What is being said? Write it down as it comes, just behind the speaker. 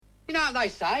You know what they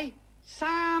say?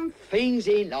 Some things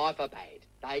in life are bad.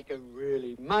 They can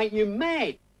really make you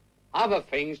mad. Other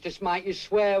things just make you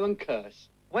swear and curse.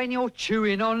 When you're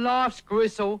chewing on life's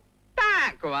gristle,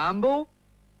 don't grumble.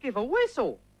 Give a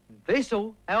whistle.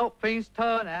 This'll help things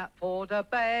turn out for the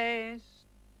best.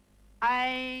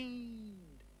 And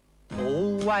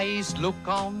always look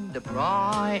on the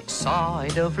bright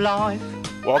side of life.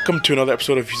 Welcome to another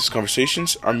episode of Useless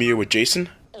Conversations. I'm here with Jason.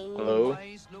 Hello.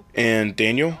 And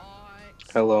Daniel.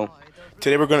 Hello.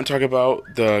 Today we're going to talk about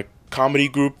the comedy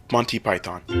group Monty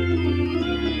Python.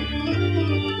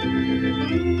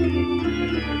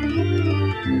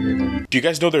 Do you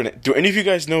guys know do any of you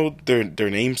guys know their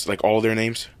names, like all their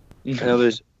names? I know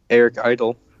there's Eric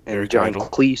Idle and Eric John Idle.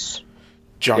 Cleese.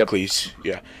 John Yep. Cleese,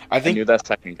 yeah. I knew that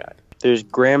second guy. There's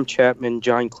Graham Chapman,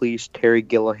 John Cleese, Terry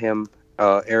Gilliam,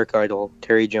 Eric Idle,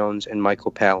 Terry Jones, and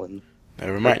Michael Palin.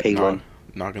 Never mind. Palin.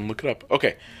 Not going to look it up.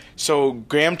 Okay, so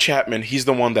Graham Chapman, he's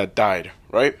the one that died,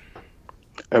 right?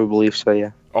 I believe so,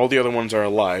 yeah. All the other ones are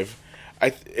alive.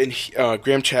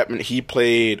 Graham Chapman, he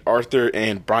played Arthur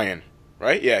and Brian,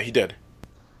 right? Yeah, he did.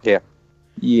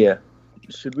 Yeah.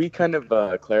 Should we kind of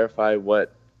clarify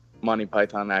what Monty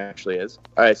Python actually is?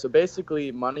 All right, so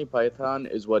basically Monty Python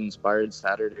is what inspired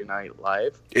Saturday Night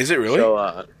Live. Is it really?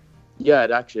 So, yeah,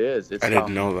 it actually is. I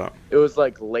didn't know that. It was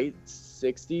like late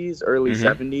 60s, early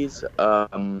 70s.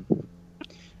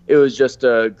 It was just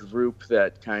a group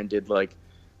that kind of did like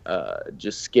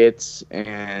just skits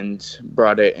and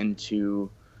brought it into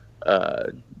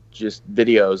just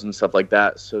videos and stuff like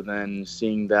that. So then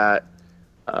seeing that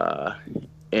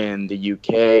in the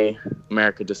UK,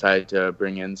 America decided to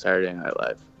bring in Saturday Night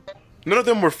Live. None of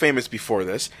them were famous before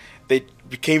this. They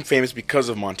became famous because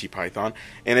of Monty Python,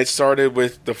 and it started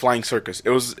with the Flying Circus.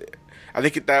 I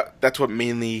think that's what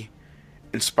mainly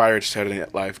inspired Saturday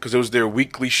Night Live, because it was their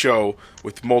weekly show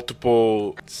with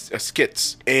multiple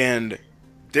skits, and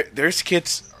their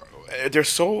skits, they're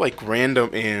so like random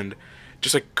and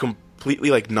just like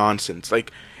completely like nonsense.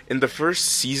 Like in the first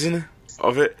season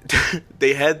of it,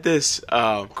 they had this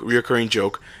reoccurring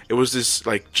joke. It was this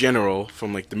like general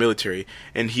from like the military,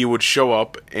 and he would show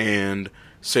up and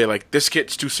say like, "This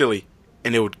skit's too silly,"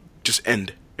 and it would just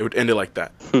end. It would end it like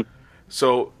that.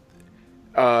 So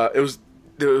there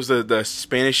was the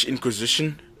Spanish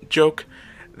Inquisition joke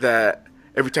that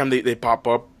every time they pop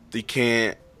up, they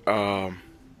can't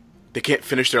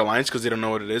finish their lines because they don't know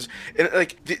what it is. And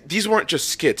like these weren't just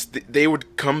skits; they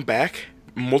would come back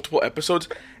multiple episodes.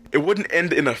 It wouldn't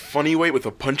end in a funny way with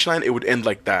a punchline. It would end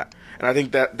like that, and I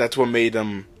think that's what made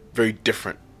them very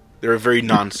different. They were very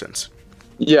nonsense.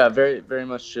 Yeah, very very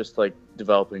much just like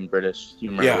developing British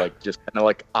humor, Yeah. like just kind of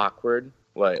like awkward,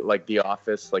 like The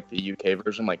Office, like the UK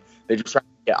version. Like they just try to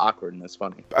get awkward and it's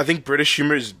funny. I think British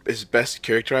humor is best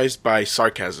characterized by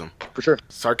sarcasm. For sure.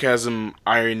 Sarcasm,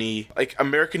 irony. Like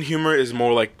American humor is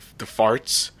more like the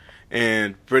farts,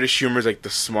 and British humor is like the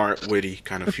smart, witty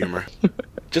kind of humor.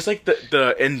 Just like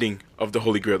the ending of the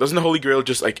Holy Grail. Doesn't the Holy Grail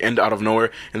just like end out of nowhere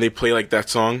and they play like that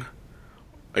song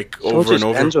like over and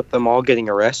over? It ends with them all getting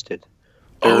arrested.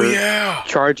 Oh They're yeah.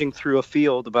 charging through a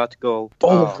field about to go right.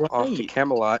 off to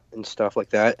Camelot and stuff like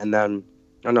that, and then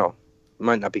it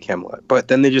might not be Camelot, but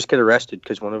then they just get arrested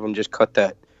because one of them just cut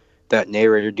that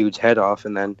narrator dude's head off,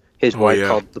 and then his wife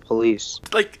called the police.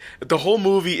 Like the whole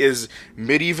movie is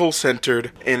medieval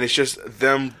centered, and it's just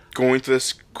them going to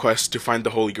this quest to find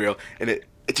the Holy Grail, and it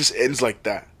just ends like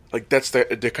that. Like that's their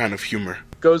kind of humor.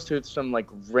 Goes to some like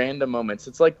random moments.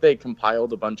 It's like they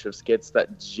compiled a bunch of skits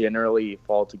that generally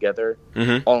fall together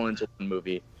all into one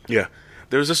movie. Yeah.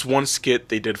 There was this one skit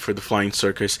they did for the Flying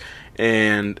Circus,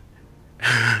 and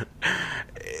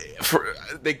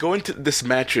they go into this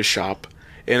mattress shop,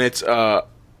 and it's a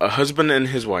husband and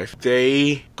his wife.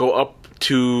 They go up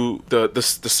to the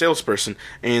salesperson,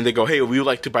 and they go, "Hey, we would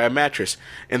like to buy a mattress."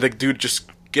 And the dude just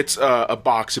gets a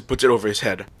box and puts it over his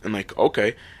head. And like,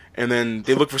 okay. And then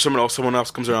they look for someone else. Someone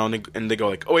else comes around, and they go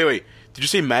like, "Oh, wait. Did you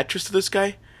say mattress to this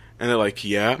guy?" And they're like,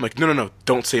 "Yeah." I'm like, no.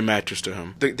 Don't say mattress to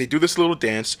him. They do this little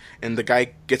dance, and the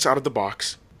guy gets out of the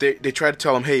box. They try to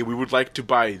tell him, "Hey, we would like to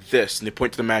buy this." And they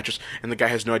point to the mattress, and the guy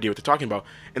has no idea what they're talking about.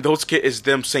 And the whole skit is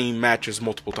them saying mattress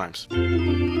multiple times.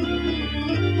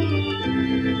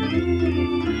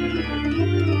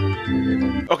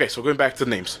 Okay, so going back to the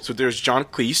names. So there's John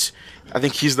Cleese. I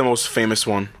think he's the most famous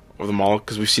one of them all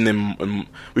because we've seen him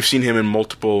in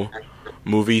multiple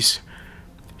movies.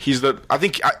 I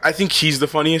think he's the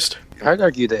funniest. I'd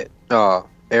argue that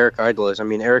Eric Idle is. I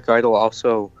mean, Eric Idle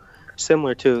also,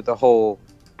 similar to the whole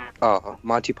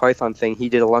Monty Python thing, he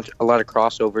did a lot of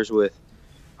crossovers with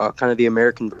kind of the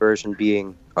American version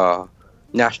being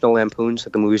National Lampoons,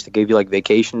 like the movies that gave you like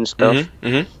vacation and stuff.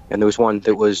 And there was one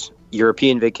that was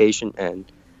European Vacation,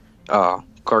 and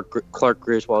Clark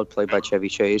Griswold, played by Chevy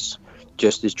Chase,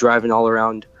 just is driving all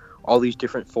around all these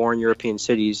different foreign European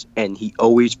cities, and he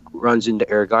always runs into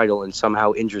Eric Idle and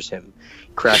somehow injures him.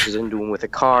 Crashes into him with a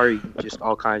car, just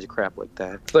all kinds of crap like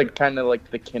that. It's like kind of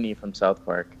like the Kenny from South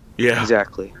Park. Yeah,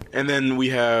 exactly. And then we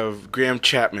have Graham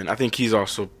Chapman. I think he's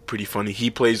also pretty funny.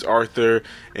 He plays Arthur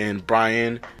and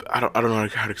Brian. I don't know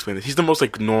how to explain this. He's the most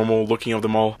like normal looking of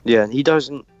them all. Yeah, he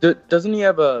doesn't. Doesn't he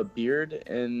have a beard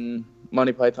in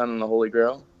Monty Python and the Holy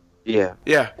Grail? Yeah.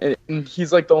 Yeah. And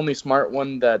he's like the only smart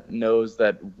one that knows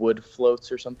that wood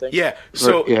floats or something. Yeah.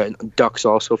 So yeah, ducks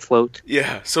also float.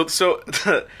 Yeah. So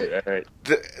Right.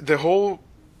 the whole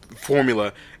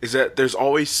formula is that there's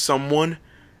always someone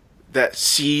that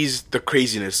sees the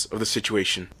craziness of the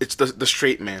situation. It's the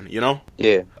straight man, you know?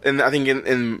 Yeah. And I think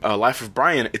in Life of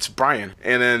Brian, it's Brian.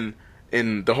 And then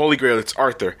in The Holy Grail, it's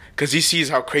Arthur. Because he sees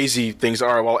how crazy things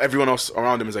are while everyone else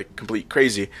around him is like complete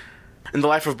crazy. In The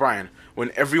Life of Brian,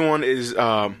 when everyone is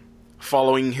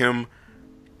following him,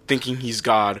 thinking he's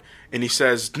God, and he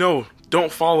says, "No,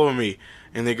 don't follow me."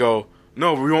 And they go,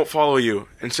 "No, we won't follow you."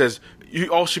 And says,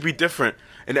 "You all should be different."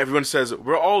 And everyone says,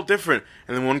 "We're all different."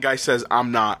 And then one guy says,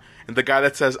 "I'm not." And the guy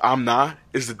that says, "I'm not,"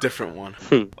 is the different one.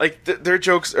 Like, their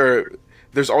jokes are...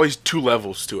 There's always two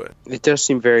levels to it. It does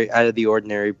seem very out of the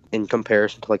ordinary in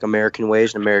comparison to, like, American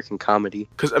ways and American comedy.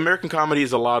 Because American comedy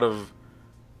is a lot of...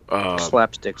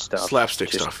 slapstick stuff. Slapstick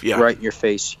Just stuff, yeah. right in your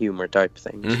face humor type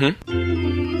things.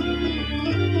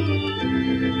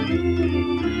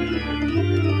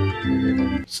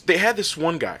 They had this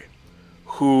one guy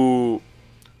who,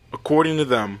 according to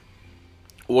them,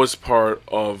 was part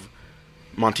of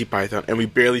Monty Python, and we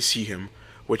barely see him,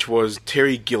 which was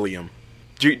Terry Gilliam.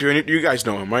 Do you guys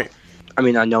know him, right? I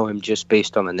mean, I know him just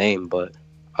based on the name, but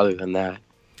other than that...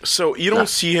 So, you don't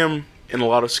see him in a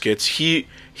lot of skits. He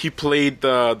played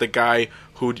the guy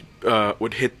who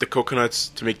would hit the coconuts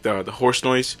to make the horse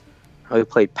noise. Oh, he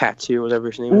played Patsy or whatever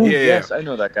his name is? Yeah. Yes, I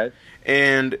know that guy.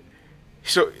 And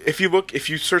so if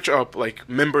you search up like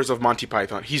members of Monty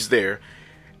Python, he's there.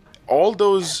 All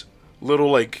those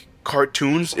little like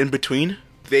cartoons in between,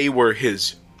 they were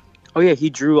his. Oh yeah,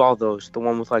 he drew all those. The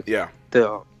one with like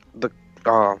the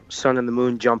sun and the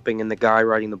moon jumping and the guy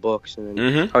writing the books, and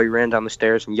then how he ran down the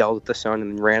stairs and yelled at the sun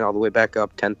and then ran all the way back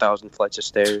up 10,000 flights of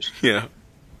stairs. Yeah.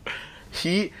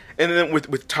 And then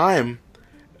with time,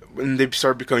 when they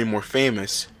started becoming more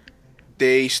famous,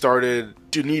 they started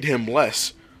to need him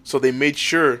less. So they made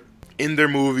sure in their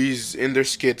movies, in their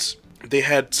skits, they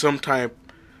had sometimes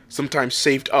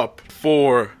saved up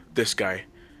for this guy.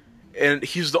 And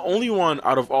he's the only one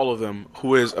out of all of them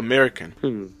who is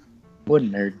American. What a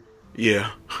nerd.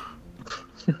 Yeah.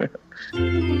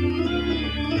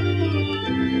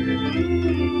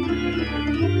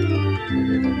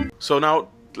 So now,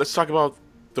 let's talk about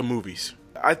the movies.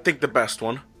 I think the best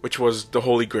one, which was The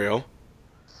Holy Grail.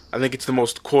 I think it's the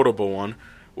most quotable one,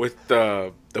 with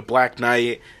the Black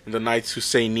Knight and the Knights who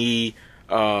say knee.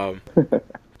 So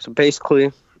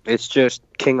basically, it's just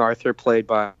King Arthur played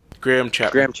by Graham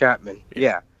Chapman.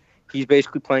 Yeah. He's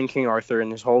basically playing King Arthur,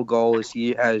 and his whole goal is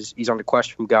he's on the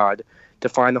quest from God to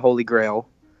find the Holy Grail,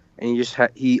 and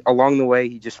he along the way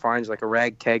he just finds like a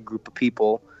ragtag group of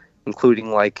people,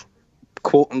 including like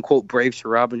quote unquote brave Sir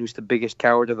Robin, who's the biggest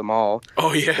coward of them all.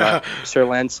 Oh yeah, Sir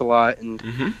Lancelot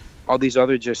and all these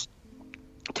other just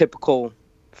typical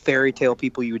fairy tale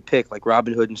people you would pick, like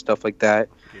Robin Hood and stuff like that.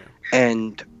 Yeah.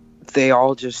 And they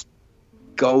all just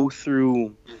go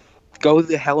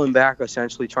the hell and back,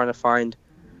 essentially trying to find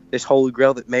this Holy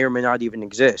Grail that may or may not even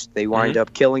exist. They wind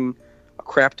up killing a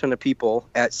crap ton of people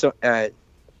at somebody's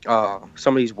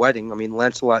wedding. I mean,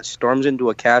 Lancelot storms into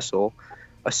a castle,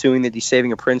 assuming that he's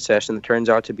saving a princess, and it turns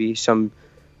out to be some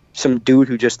dude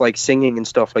who just likes singing and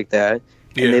stuff like that.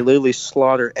 Yeah. And they literally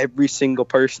slaughter every single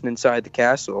person inside the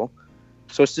castle.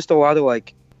 So it's just a lot of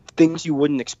like things you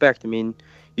wouldn't expect. I mean,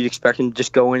 you'd expect him to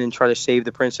just go in and try to save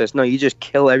the princess. No, you just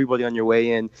kill everybody on your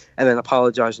way in and then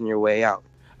apologize on your way out.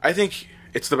 I think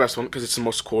it's the best one because it's the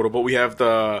most quotable. We have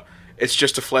it's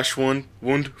just a flesh wound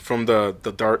from the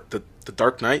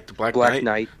Dark Knight, the Black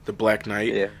Knight. The Black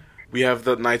Knight. Yeah. We have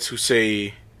the knights who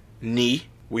say knee.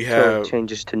 We have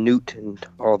changes to Newt and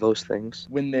all those things.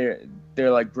 When they're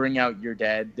like, bring out your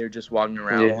dad, they're just walking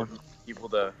around looking for people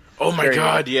to. Oh my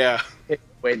God! Yeah.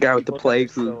 The guy with the plague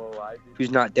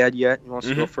who's not dead yet and wants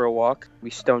to go for a walk. We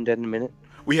stone dead in a minute.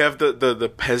 We have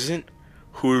the peasant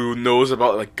who knows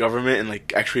about like government and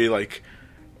like actually like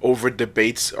over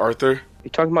debates Arthur. You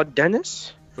talking about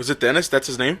Dennis? Was it Dennis? That's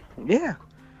his name? Yeah.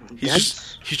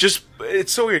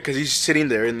 It's so weird because he's sitting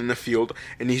there in the field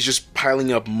and he's just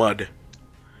piling up mud,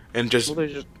 and just.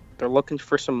 Well, they're looking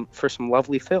for some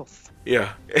lovely filth.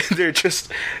 Yeah, he's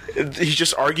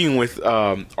just arguing with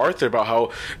Arthur about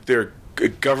how their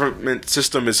government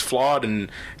system is flawed, and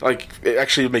like it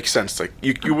actually makes sense. Like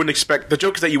you wouldn't expect, the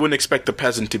joke is that you wouldn't expect the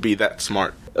peasant to be that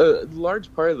smart. A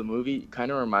large part of the movie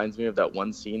kind of reminds me of that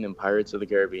one scene in Pirates of the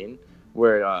Caribbean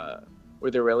where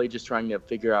they're really just trying to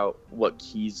figure out what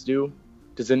keys do.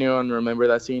 Does anyone remember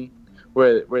that scene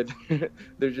where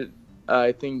they're just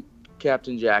I think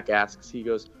Captain Jack asks, he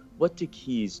goes, "What do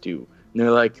keys do?" And they're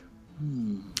like,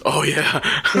 Oh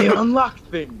yeah, they unlock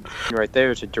things. Right there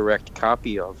is a direct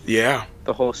copy of the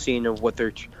whole scene of what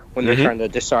they're trying to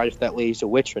decide if that lady's a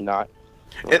witch or not.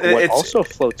 And what it's, also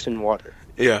floats in water.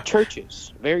 Yeah,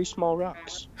 churches, very small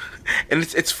rocks. And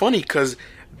it's funny because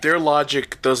their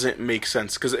logic doesn't make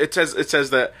sense, because it says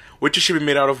that witches should be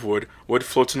made out of wood. Wood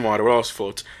floats in water. What else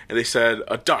floats? And they said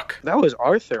a duck. That was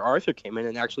Arthur. Arthur came in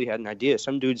and actually had an idea.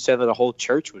 Some dude said that a whole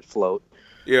church would float.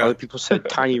 Yeah. Other people said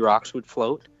tiny rocks would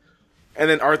float. And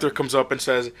then Arthur comes up and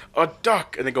says, a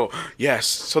duck. And they go, yes.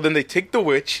 So then they take the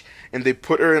witch and they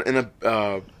put her in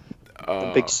a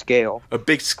big scale. A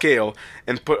big scale.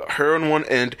 And put her on one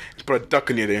end and put a duck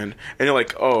on the other end. And you're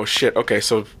like, oh, shit. Okay,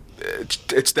 so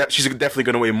it's that she's definitely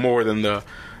going to weigh more than the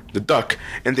duck.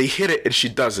 And they hit it and she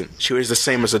doesn't. She weighs the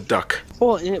same as a duck.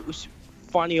 Well, and it was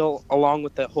funny along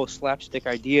with that whole slapstick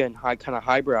idea and kind of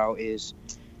highbrow is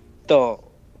the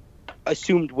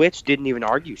assumed witch didn't even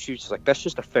argue. She was just like, that's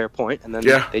just a fair point, and then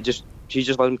she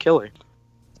just let him kill her.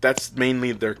 That's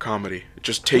mainly their comedy.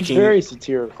 Just taking... It's very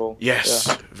satirical.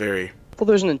 Yes, very. Well,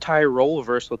 there's an entire role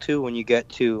reversal too when you get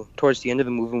towards the end of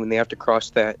the movie when they have to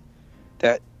cross that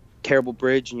terrible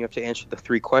bridge and you have to answer the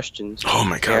 3 questions. Oh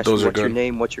my god, those are what's good. What's your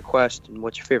name, what's your quest, and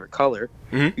what's your favorite color?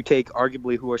 Mm-hmm. You take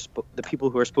arguably the people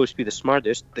who are supposed to be the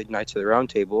smartest, the Knights of the Round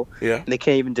Table, and they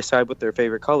can't even decide what their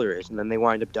favorite color is, and then they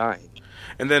wind up dying.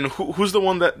 And then who's the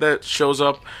one that shows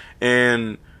up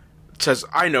and says,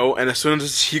 I know, and as soon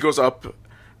as he goes up,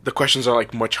 the questions are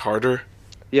like much harder?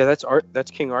 Yeah,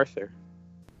 that's King Arthur.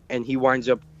 And he winds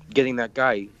up getting that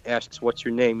guy. He asks, what's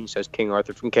your name? He says, King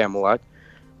Arthur from Camelot.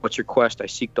 What's your quest? I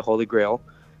seek the Holy Grail.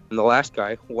 And the last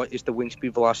guy, what is the wing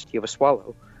speed velocity of a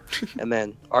swallow? And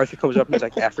then Arthur comes up and he's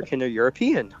like, African or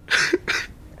European?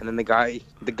 And then the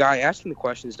guy asking the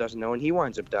questions doesn't know, and he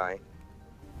winds up dying.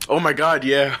 Oh my god,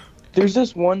 yeah. There's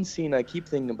this one scene I keep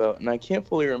thinking about, and I can't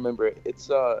fully remember it. It's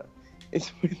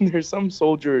when there's some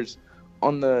soldiers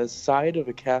on the side of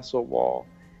a castle wall,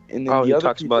 and then he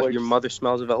talks about your mother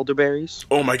smells of elderberries.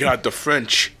 Oh my god, the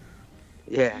French.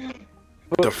 Yeah.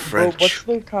 The French. But what's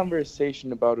their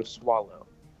conversation about a swallow?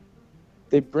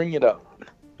 They bring it up.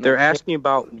 They're asking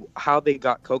about how they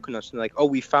got coconuts, and they're like, oh,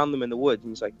 we found them in the woods.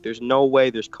 And he's like, there's no way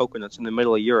there's coconuts in the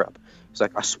middle of Europe. He's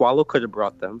like, a swallow could have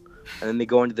brought them. And then they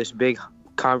go into this big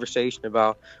conversation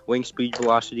about wing speed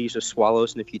velocities of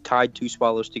swallows, and if you tied 2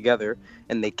 swallows together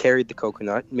and they carried the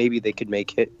coconut, maybe they could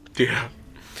make it. Yeah.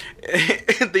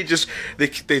 And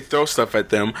they throw stuff at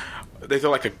them. They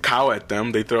throw like a cow at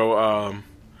them. They throw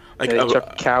they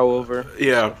chuck a cow over.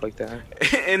 Yeah. Stuff like that.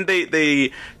 And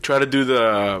they try to do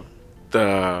the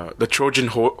Trojan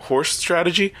horse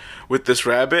strategy with this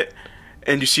rabbit,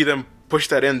 and you see them push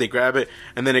that in, they grab it,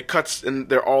 and then it cuts, and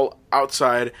they're all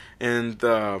outside, and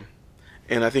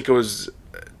I think it was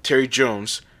Terry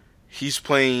Jones. He's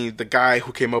playing the guy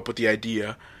who came up with the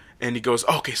idea, and he goes,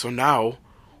 "Okay, so now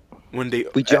when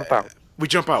we jump out,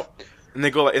 and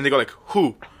they go like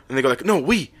who?" And they go like, "No,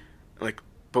 we," like,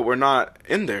 but we're not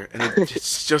in there, and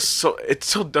it's just so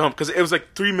dumb because it was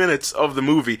like 3 minutes of the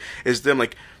movie is them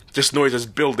like just noise is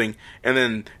building, and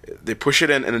then they push it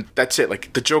in, and that's it.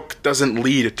 Like the joke doesn't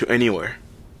lead to anywhere.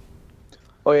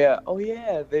 Oh yeah.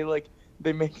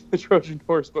 They make the Trojan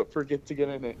horse, but forget to get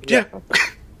in it. Yeah.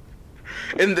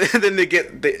 And then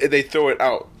they throw it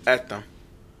out at them.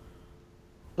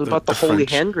 What about the holy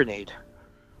hand grenade?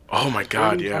 Oh my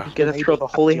god, yeah. You're gonna throw the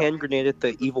holy hand grenade at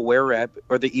the evil were-rabbit,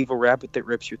 or the evil rabbit that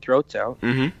rips your throats out.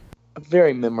 Mm-hmm. A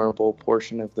very memorable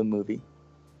portion of the movie.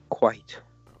 Quite.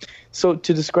 So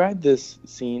to describe this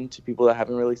scene to people that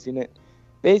haven't really seen it,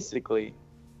 basically,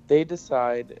 they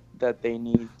decide that they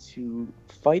need to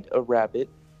fight a rabbit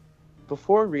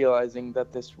before realizing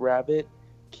that this rabbit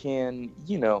can,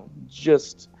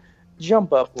 just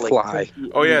jump up like fly.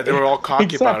 Oh yeah, they were all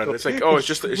cocky about it. Exactly. It's like, oh, it's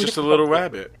just a little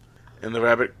rabbit, and the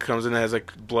rabbit comes in and has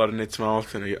like blood in its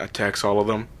mouth, and it attacks all of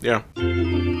them. Yeah.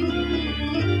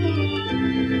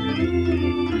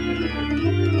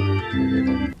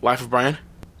 Life of Brian.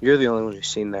 You're the only one who's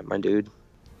seen that, my dude.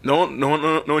 No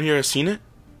one here has seen it.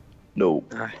 No.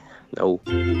 No.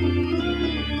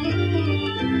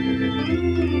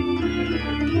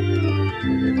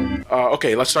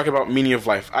 Okay, let's talk about Meaning of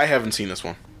Life. I haven't seen this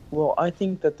one. Well, I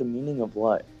think that the meaning of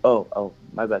life. Oh,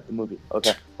 my bad. The movie.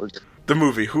 Okay, we're good. The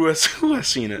movie. Who has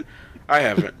seen it? I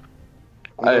haven't.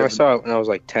 I saw it when I was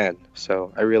like 10,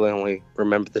 so I really only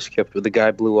remember the skip where the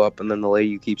guy blew up and then the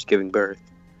lady keeps giving birth.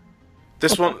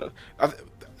 This one,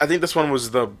 I think this one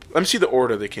was the. Let me see the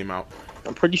order they came out.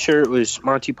 I'm pretty sure it was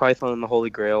Monty Python and the Holy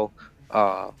Grail,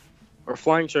 or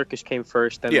Flying Circus came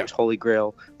first, then it was Holy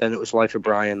Grail, then it was Life of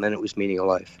Brian, then it was Meaning of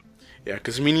Life. Yeah,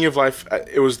 because Meaning of Life,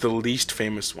 it was the least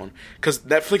famous one. Because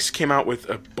Netflix came out with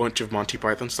a bunch of Monty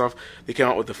Python stuff. They came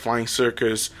out with the Flying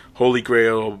Circus, Holy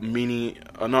Grail, not Meaning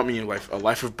of Life,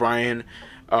 Life of Brian,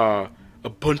 a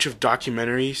bunch of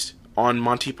documentaries on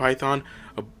Monty Python.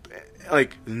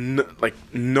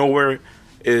 Nowhere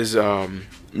is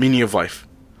Meaning of Life.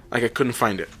 Like, I couldn't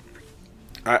find it.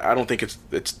 I don't think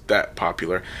it's that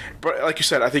popular. But like you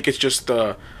said, I think it's just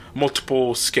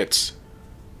multiple skits.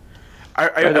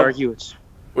 I'd argue it's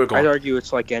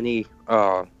like any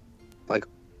like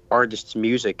artist's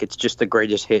music. It's just the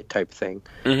greatest hit type thing.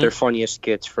 Mm-hmm. Their funniest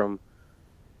skits from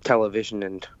television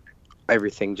and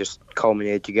everything just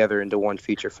culminated together into one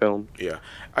feature film. Yeah,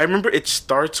 I remember it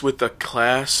starts with a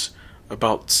class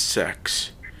about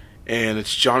sex, and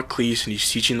it's John Cleese and he's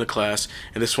teaching the class,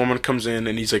 and this woman comes in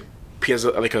and he has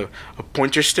a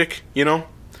pointer stick,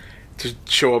 to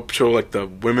show like the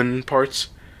women parts.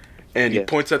 And he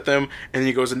points at them, and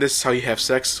he goes, and this is how you have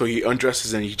sex. So he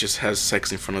undresses, and he just has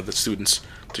sex in front of the students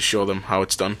to show them how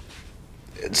it's done.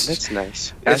 That's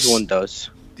nice, as one does.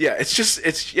 Yeah, it's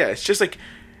just like,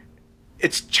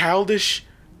 it's childish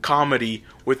comedy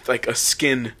with like a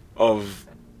skin of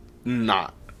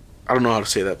not. I don't know how to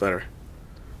say that better.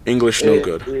 English, no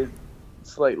good.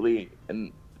 It's slightly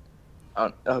and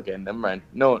okay, never mind.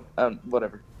 No,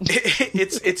 whatever.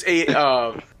 It's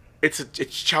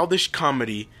childish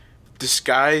comedy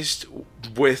disguised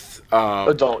with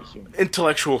adult humor,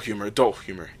 intellectual humor, adult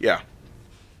humor. Yeah.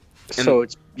 So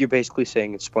you're basically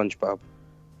saying it's SpongeBob.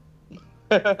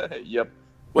 Yep.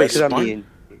 Wait, I mean,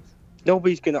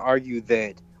 nobody's gonna argue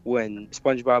that when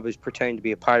SpongeBob is pretending to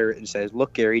be a pirate and says,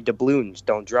 "Look, Gary, doubloons,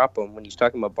 don't drop them," when he's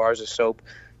talking about bars of soap,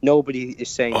 nobody is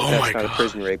saying that's not a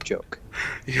prison rape joke.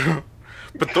 Yeah,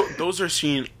 but those are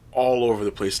seen all over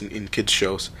the place in kids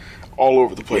shows, all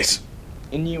over the place.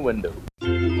 Innuendo.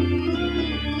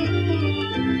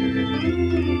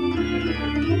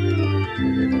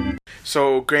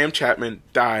 So Graham Chapman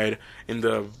died in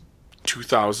the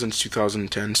 2000s,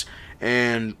 2010s,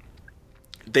 and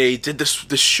they did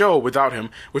this show without him,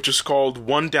 which is called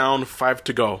One Down, Five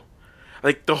to Go.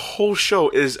 Like, the whole show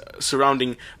is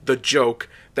surrounding the joke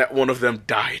that one of them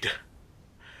died.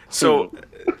 So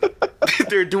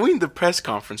they're doing the press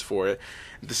conference for it,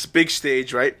 this big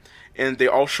stage, right? And they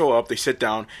all show up, they sit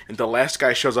down, and the last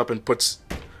guy shows up and puts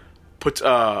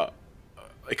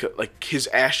like his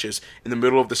ashes in the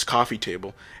middle of this coffee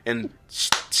table and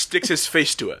sticks his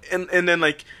face to it. And then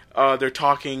they're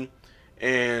talking,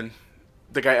 and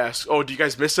the guy asks, "Oh, do you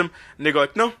guys miss him?" And they go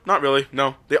like, "No, not really.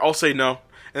 No." They all say no.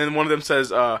 And then one of them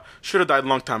says, "Should have died a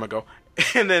long time ago."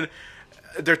 And then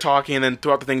they're talking, and then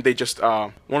throughout the thing, they just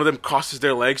one of them crosses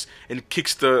their legs and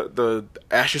kicks the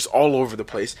ashes all over the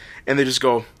place, and they just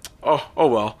go, "Oh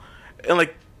well," and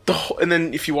like and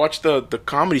then if you watch the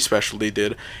comedy special they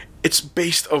did, it's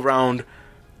based around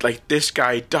like this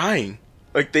guy dying.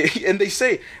 Like they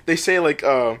say like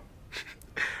the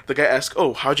guy asks,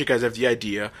 "Oh, how'd you guys have the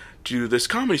idea to do this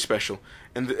comedy special?"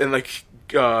 And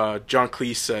John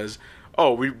Cleese says,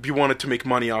 "Oh, we wanted to make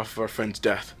money off of our friend's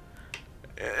death."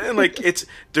 And like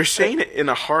they're saying it in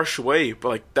a harsh way, but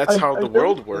like that's how the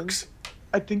world works.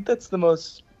 I think that's the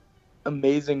most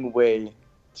amazing way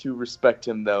to respect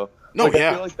him, though. No, I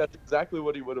feel like that's exactly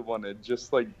what he would have wanted,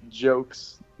 just like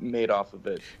jokes made off of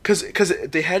it. Because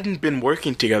they hadn't been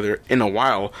working together in a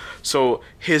while, so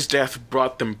his death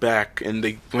brought them back, and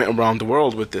they went around the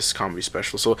world with this comedy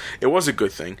special. So it was a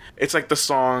good thing. It's like the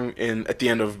song at the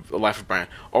end of Life of Brian,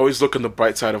 "Always look on the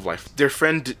bright side of life." Their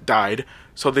friend died,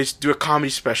 so they do a comedy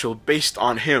special based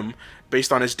on him,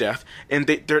 based on his death, and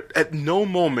they're at no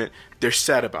moment they're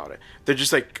sad about it. They're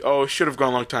just like, "Oh, should have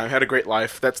gone a long time, had a great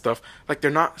life," that stuff. Like,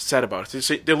 they're not sad about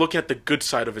it. They're looking at the good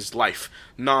side of his life,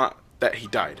 not that he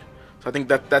died. So I think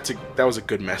that was a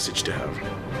good message to have.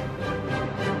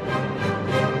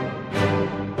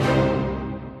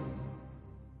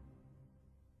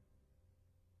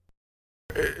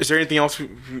 Is there anything else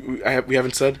we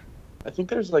haven't said? I think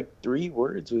there's like 3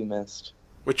 words we missed.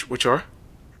 Which are?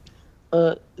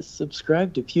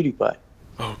 Subscribe to PewDiePie.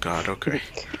 Oh God, okay.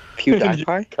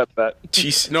 PewDiePie? Cut that.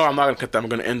 Jeez, no, I'm not gonna cut that. I'm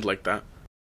gonna end like that.